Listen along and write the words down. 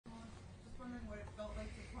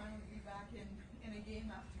in a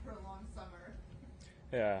game after a long summer?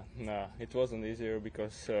 Yeah, no, it wasn't easier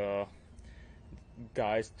because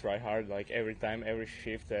guys try hard like every time, every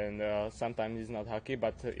shift, and sometimes it's not hockey.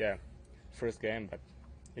 But yeah, first game, but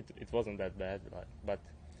it wasn't that bad. But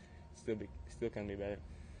still can be better.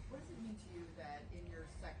 What does it mean to you that in your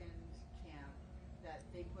second camp that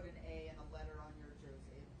they put an A and a letter on your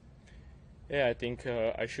jersey? Yeah, I think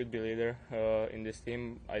I should be leader in this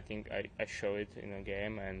team. I think I show it in a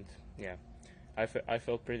game, and yeah, I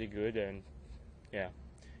felt pretty good, and yeah,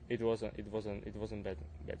 it wasn't bad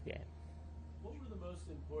game. What were the most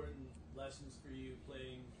important lessons for you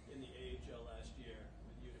playing in the AHL last year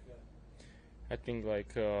with Utica? I think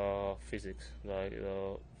like physics,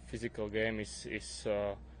 the physical game is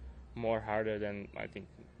more harder than I think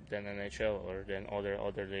than NHL or than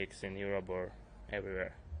other leagues in Europe or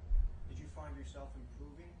everywhere. Did you find yourself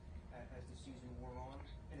improving as the season wore on,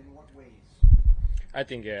 and in what ways? I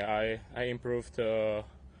think yeah, I improved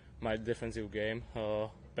my defensive game,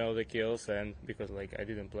 penalty kills, and because like I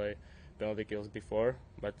didn't play penalty kills before,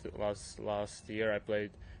 but last year I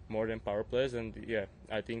played more than power plays, and yeah,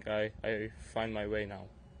 I think I find my way now.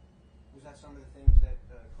 Was that some of the things that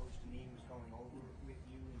Coach Dineen was going over with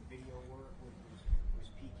you in video work? Was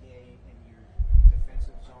PK and your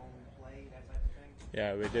defensive zone play, that type of thing?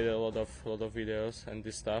 Yeah, we did a lot of videos and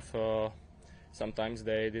this stuff. Sometimes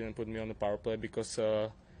they didn't put me on the power play because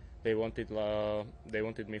they wanted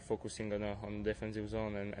me focusing on defensive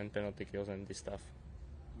zone and penalty kills and this stuff.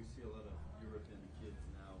 We see a lot of European kids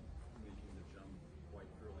now making the jump quite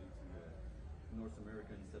early to North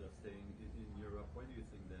America instead of staying in Europe. Why do you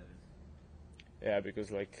think that is? Yeah, because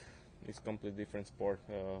like it's completely different sport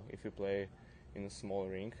if you play in a small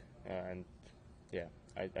rink, and yeah,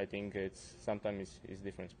 I think it's sometimes it's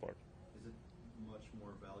different sport. Is it much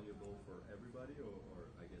more valuable for everybody, or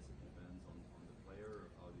I guess it depends on the player, or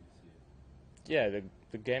how do you see it? Yeah,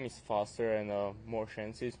 the game is faster and more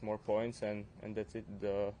chances, more points, and that's it.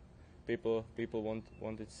 The people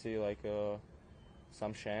wanted to see like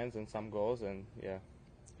some chance and some goals, and yeah,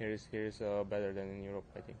 here is better than in Europe,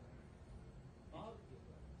 I think.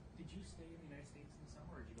 Did you stay in the United States in the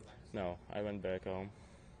summer, or did you go back to No, I went back home.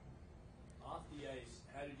 Off the ice,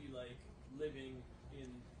 how did you like living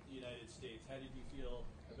in the United States? How did you feel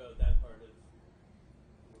about that part of the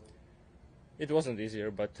world? It wasn't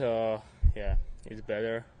easier, but yeah, it's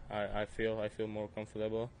better. I feel more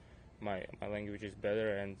comfortable. My language is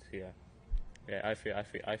better, and yeah, I feel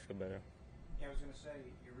better. Yeah, I was going to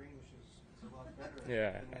say your English is a lot better.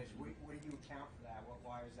 Yeah. What do you account for that?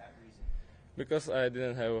 Why is that reason? Because I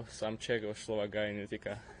didn't have some Czech or Slovak guy in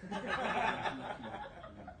Utica. No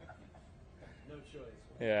choice.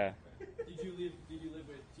 Yeah. Did you live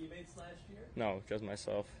with teammates last year? No, just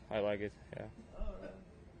myself. I like it. Yeah. Oh, right.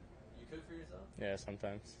 You cook for yourself? Yeah,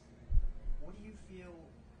 sometimes. What do you feel,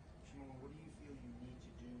 Shimon, what do you feel you need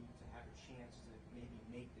to do to have a chance to maybe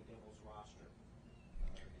make the Devils roster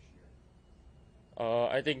this year?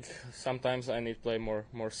 I think sometimes I need to play more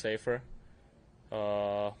safer.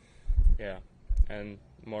 Yeah, and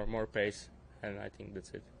more pace, and I think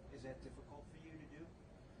that's it. Is that difficult for you to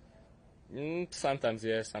do? Sometimes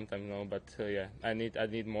yes, sometimes no, but yeah, I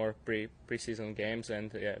need more preseason games,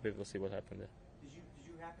 and yeah, we will see what happens there. Did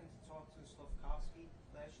you happen to talk to Slavkovsky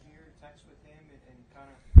last year, text with him, and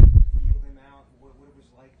kind of feel him out, what it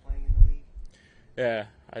was like playing in the league? Yeah,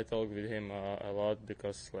 I talked with him a lot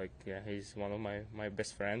because like yeah, he's one of my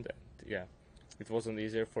best friend. And, yeah, it wasn't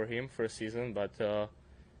easier for him first season, but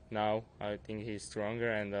now I think he's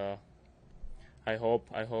stronger, and I hope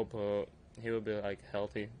he will be like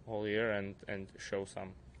healthy all year and show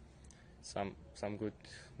some good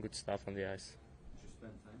stuff on the ice. Did you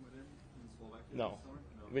spend time with him in Slovakia? No,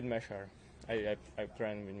 this summer? No. with Meshar. I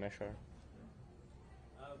trained with Meshar.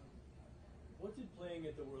 What did playing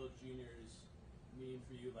at the World Juniors mean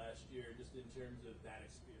for you last year, just in terms of that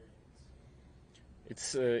experience?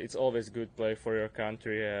 It's always good play for your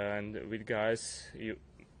country, and with guys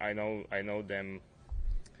I know them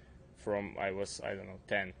from I was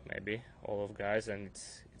 10 maybe, all of guys, and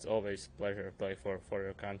it's always pleasure to play for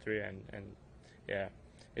your country, and yeah,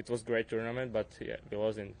 it was great tournament, but yeah, we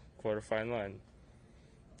lost in quarterfinal, and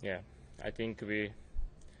yeah, I think we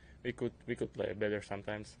could play better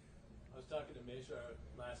sometimes. I was talking to Meshar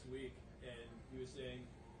last week, and he was saying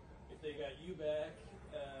if they got you back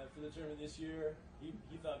for the tournament this year, he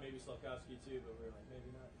thought maybe Slavkovsky too, but we were like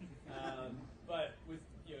maybe not. But with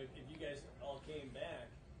if you guys all came back,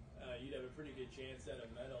 you'd have a pretty good chance at a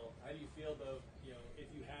medal. How do you feel about if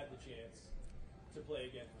you had the chance to play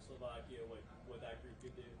again for Slovakia, what that group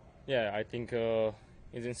could do? Yeah, I think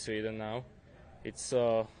it's in Sweden now. It's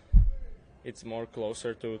more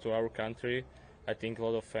closer to our country, I think a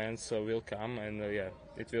lot of fans will come, and yeah,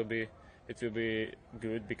 it will be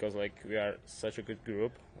good because like we are such a good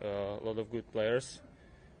group, a lot of good players.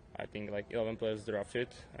 I think like 11 players drafted,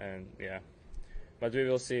 and yeah, but we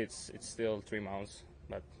will see. It's still 3 months,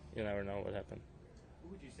 but you never know what happened. Who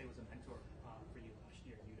would you say was a mentor for you last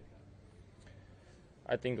year at Utica?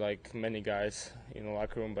 I think like many guys in the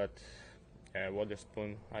locker room, but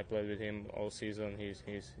Waterspoon, I played with him all season. He's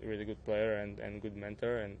a really good player and good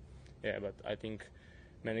mentor, and yeah, but I think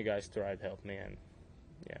many guys tried to help me, and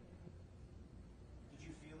yeah. Did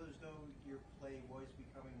you feel as though your play was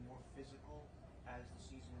becoming more physical as the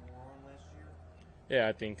season wore on last year? Yeah,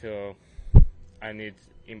 I think I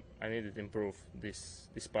needed to improve this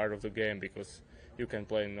part of the game because you can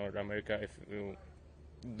play in North America if you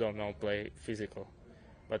don't know play physical,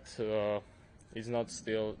 but it's not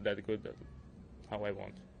still that good how I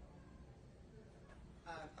want.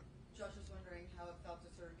 Josh was wondering how it felt to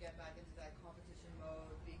sort of get back into that competition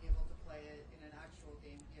mode, being able to play it in an actual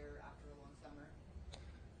game here after a long summer.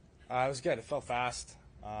 It was good. It felt fast.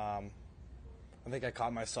 I think I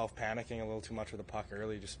caught myself panicking a little too much with the puck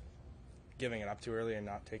early, just giving it up too early and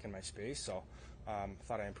not taking my space. So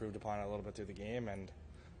thought I improved upon it a little bit through the game, and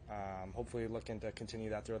hopefully looking to continue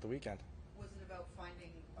that throughout the weekend. Was it about finding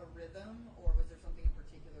a rhythm, or was there something in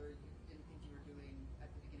particular you didn't think you were doing at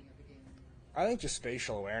the beginning of the game? I think just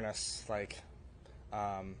spatial awareness. Like,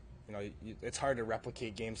 it's hard to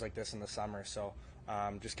replicate games like this in the summer. So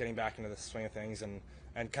just getting back into the swing of things and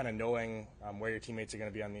kind of knowing where your teammates are going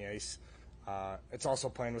to be on the ice. It's also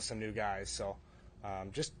playing with some new guys. So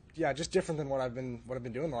just different than what I've been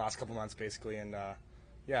doing the last couple months, basically. And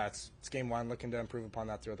it's game one. Looking to improve upon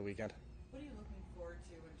that throughout the weekend. What are you looking forward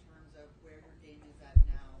to in terms of where your game is at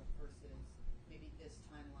now versus maybe this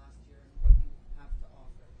time last year and what you have to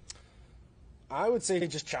offer? I would say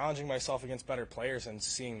just challenging myself against better players and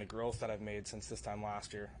seeing the growth that I've made since this time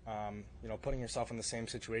last year. Putting yourself in the same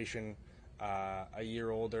situation, a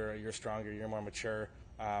year older, a year stronger, a year more mature.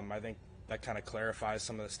 I think that kind of clarifies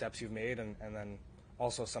some of the steps you've made, and then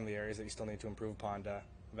also some of the areas that you still need to improve upon to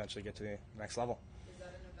eventually get to the next level. Is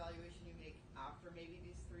that an evaluation you make after maybe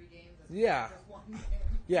these 3 games? Yeah. Just one game?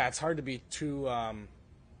 Yeah, it's hard to be too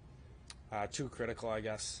critical, I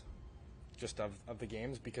guess, just of the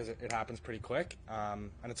games because it happens pretty quick, and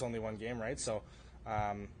it's only one game, right? So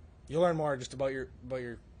you'll learn more just about your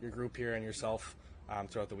group here and yourself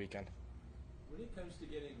throughout the weekend. When it comes to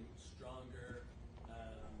getting stronger,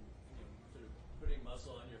 sort of putting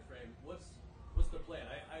muscle on your frame, what's the plan?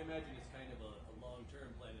 I imagine it's kind of a long-term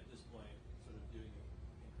plan at this point, sort of doing it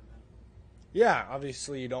incrementally. Yeah,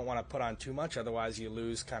 obviously you don't want to put on too much, otherwise you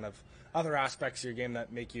lose kind of other aspects of your game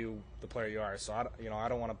that make you the player you are. So I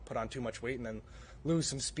don't want to put on too much weight and then lose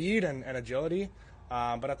some speed and agility.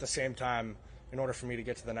 But at the same time, in order for me to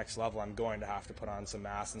get to the next level, I'm going to have to put on some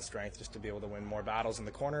mass and strength just to be able to win more battles in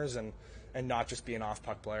the corners and not just be an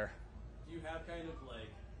off-puck player. Do you have kind of like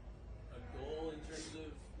a goal in terms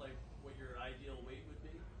of like what your ideal weight would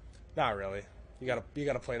be? Not really. You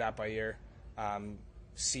gotta play that by ear.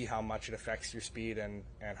 See how much it affects your speed and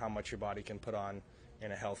how much your body can put on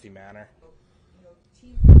in a healthy manner.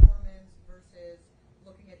 Team performance versus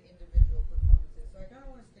looking at individual performances. So I kind of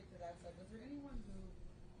want to stick to that side. Was there anyone who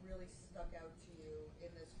really stuck out to you in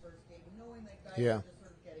this first game, knowing that guys are just sort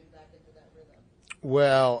of getting back into that rhythm?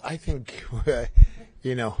 Well, I think,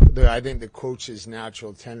 I think the coach's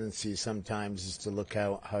natural tendency sometimes is to look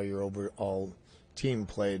how your overall team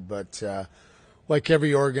played. But like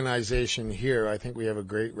every organization here, I think we have a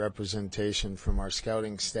great representation from our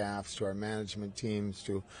scouting staffs to our management teams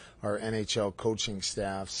to our NHL coaching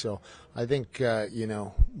staff. So I think,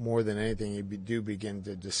 more than anything, you do begin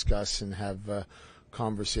to discuss and have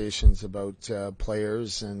conversations about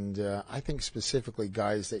players, and I think specifically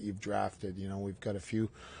guys that you've drafted. We've got a few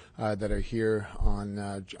that are here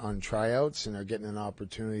on tryouts and are getting an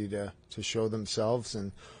opportunity to show themselves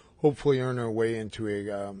and hopefully earn their way into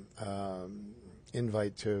a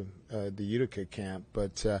invite to the Utica camp.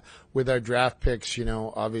 But with our draft picks,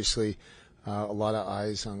 obviously a lot of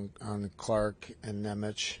eyes on Clark and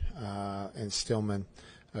Nemec and Stillman,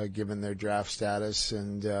 given their draft status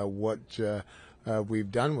and what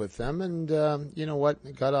we've done with them. And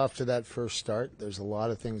got off to that first start. There's a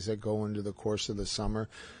lot of things that go into the course of the summer.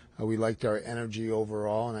 We liked our energy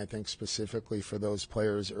overall, and I think specifically for those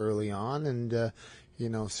players early on. And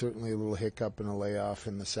certainly a little hiccup and a layoff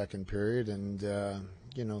in the second period, and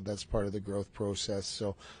that's part of the growth process.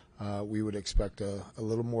 So we would expect a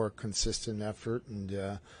little more consistent effort,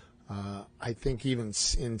 and I think even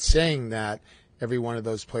in saying that, every one of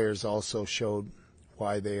those players also showed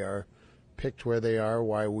why they are picked where they are,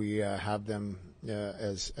 why we have them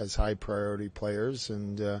as high priority players,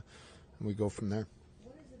 and we go from there.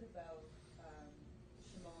 What is it about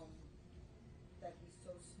Filmon that he's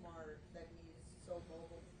so smart, that he's so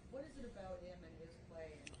mobile? What is it about him and his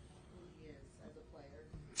play and who he is as a player?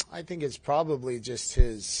 I think it's probably just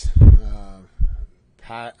his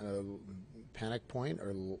panic point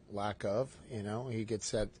or lack of. He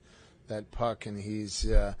gets that puck and he's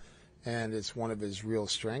and it's one of his real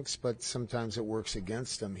strengths, but sometimes it works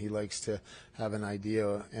against him. He likes to have an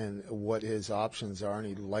idea and what his options are, and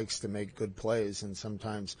he likes to make good plays. And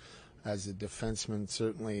sometimes, as a defenseman,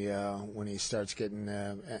 certainly when he starts getting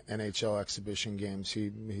NHL exhibition games,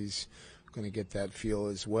 he's going to get that feel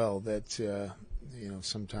as well that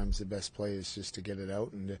sometimes the best play is just to get it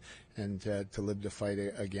out and to live the fight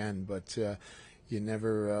again. But you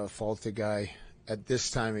never fault a guy at this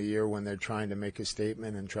time of year when they're trying to make a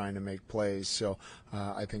statement and trying to make plays. So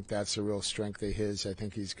I think that's a real strength of his. I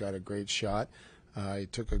think he's got a great shot. He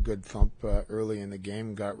took a good thump early in the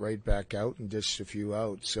game, got right back out and dished a few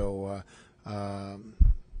out. So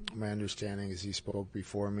my understanding is he spoke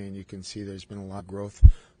before me, and you can see there's been a lot of growth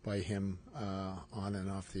by him on and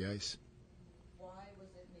off the ice. Why was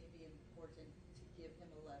it maybe important to give him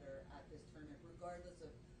a letter at this tournament, regardless of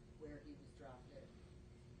where he was drafted?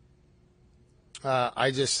 I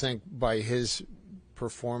just think by his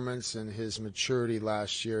performance and his maturity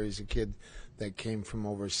last year, he's a kid that came from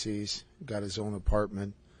overseas, got his own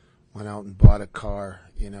apartment, went out and bought a car.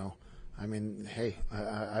 I mean, hey,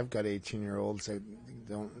 I've got 18-year-olds that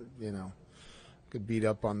don't, could beat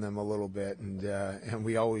up on them a little bit, and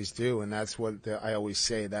we always do, and that's what I always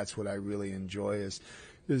say. That's what I really enjoy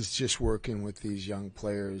is just working with these young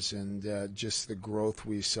players, and just the growth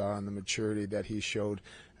we saw and the maturity that he showed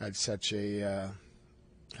at such a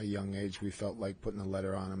young age. We felt like putting a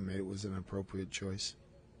letter on him. It was an appropriate choice.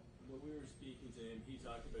 When we were speaking to him, he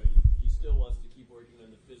talked about he still wants to keep working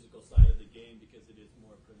on the physical side of the game because it is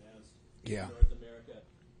more pronounced in North America.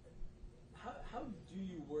 How do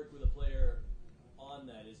you work with a player on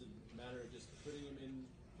that? Is it a matter of just putting him in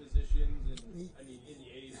positions? And I mean, in the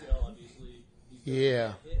AHL, obviously, he's going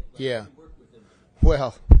to get hit. How do you work with him?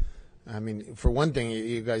 Well, I mean, for one thing,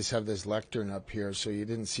 you guys have this lectern up here, so you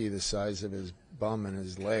didn't see the size of his bum and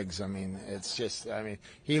his legs. I mean, it's just,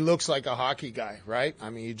 he looks like a hockey guy, right? I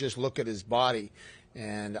mean, you just look at his body,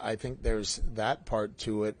 and I think there's that part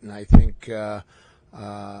to it. And I think,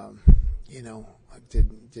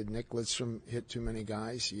 did Nick Lidstrom hit too many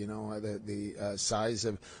guys? The size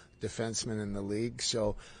of defensemen in the league.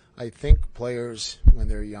 So I think players, when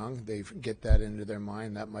they're young, they get that into their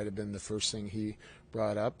mind. That might have been the first thing he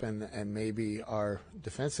brought up, and maybe our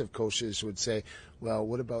defensive coaches would say, well,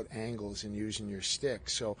 what about angles and using your stick?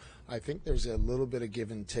 So I think there's a little bit of give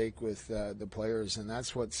and take with the players, and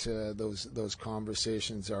that's what those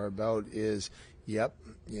conversations are about is, we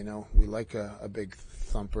like a big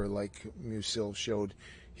thumper like Musil showed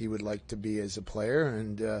he would like to be as a player,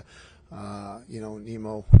 and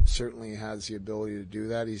Nemo certainly has the ability to do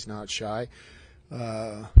that. He's not shy.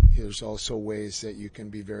 There's also ways that you can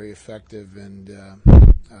be very effective, and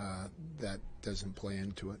that doesn't play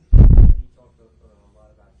into it. You talked a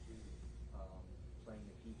lot about you playing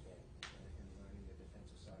the PK and learning the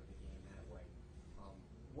defensive side of the game that way.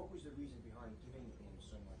 What was the reason behind giving him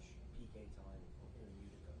so much PK time in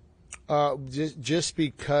Utica? Just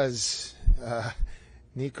because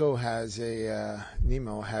Nemo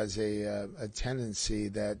has a tendency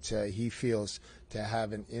that he feels to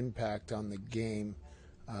have an impact on the game,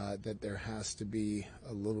 that there has to be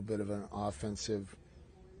a little bit of an offensive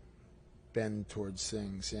bend towards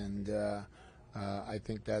things, and I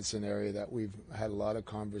think that's an area that we've had a lot of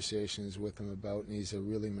conversations with him about, and he's a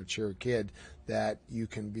really mature kid that you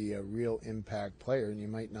can be a real impact player, and you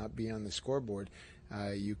might not be on the scoreboard.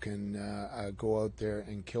 You can go out there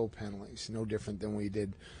and kill penalties, no different than we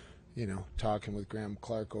did, talking with Graham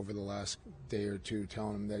Clark over the last day or two,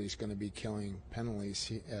 telling him that he's going to be killing penalties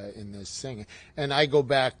in this thing. And I go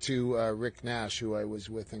back to Rick Nash, who I was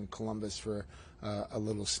with in Columbus for a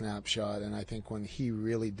little snapshot, and I think when he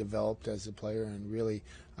really developed as a player and really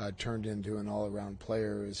turned into an all-around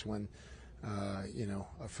player is when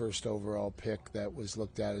a first overall pick that was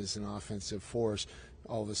looked at as an offensive force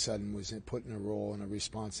all of a sudden was put in a role and a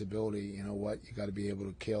responsibility. You got to be able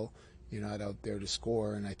to kill. You're not out there to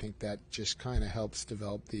score, and I think that just kind of helps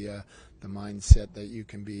develop the mindset that you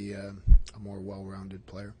can be a more well-rounded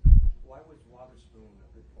player. Why was Robert Spoon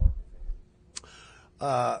a good partner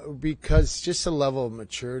for him? Because just a level of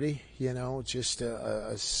maturity, just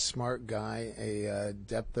a smart guy, a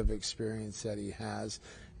depth of experience that he has,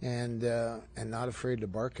 and not afraid to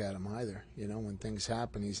bark at him either. When things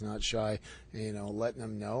happen, he's not shy, letting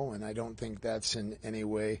them know. And I don't think that's in any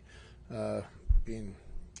way being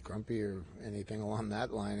grumpy or anything along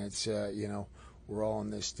that line. It's we're all in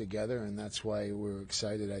this together, and that's why we're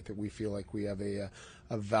excited. I think we feel like we have a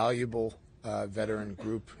valuable veteran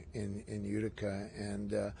group in Utica,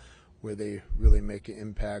 and where they really make an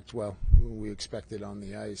impact. Well, we expect it on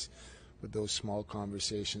the ice, but those small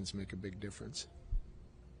conversations make a big difference.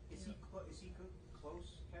 Is he close,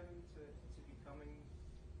 Kevin, to becoming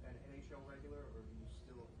an NHL regular, or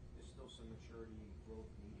there's still some maturity and growth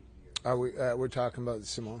needed here? We're talking about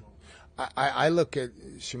Simone. I look at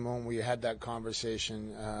Simone. We had that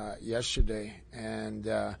conversation yesterday, and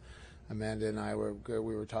Amanda and I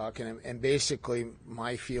were talking, and basically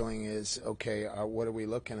my feeling is, okay, what are we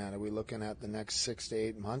looking at? Are we looking at the next 6 to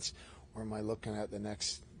 8 months, or am I looking at the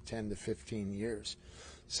next 10 to 15 years?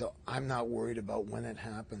 So I'm not worried about when it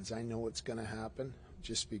happens. I know it's going to happen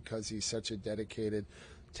just because he's such a dedicated,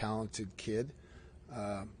 talented kid.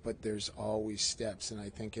 But there's always steps, and I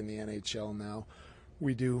think in the NHL now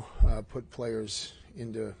we do put players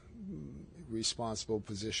into responsible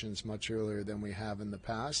positions much earlier than we have in the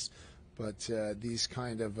past. But these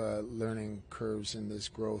kind of learning curves and this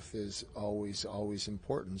growth is always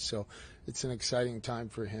important. So it's an exciting time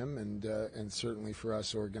for him, and certainly for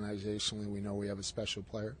us organizationally, we know we have a special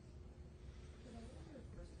player.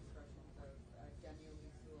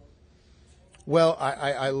 Well,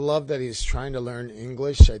 I love that he's trying to learn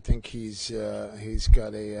English. I think he's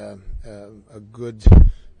got a good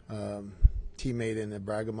teammate in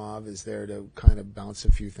Abragamov is there to kind of bounce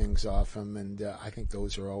a few things off him, and I think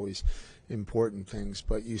those are always important things.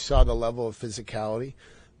 But you saw the level of physicality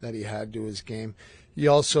that he had to his game. He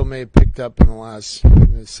also may have picked up in the last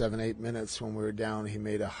 7-8 minutes when we were down. He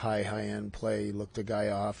made a high-end play. He looked a guy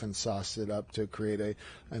off and sauced it up to create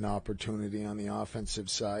an opportunity on the offensive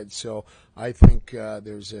side. So I think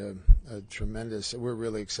there's a tremendous. We're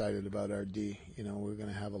really excited about our D. We're going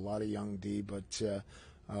to have a lot of young D, but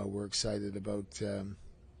we're excited about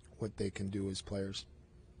what they can do as players.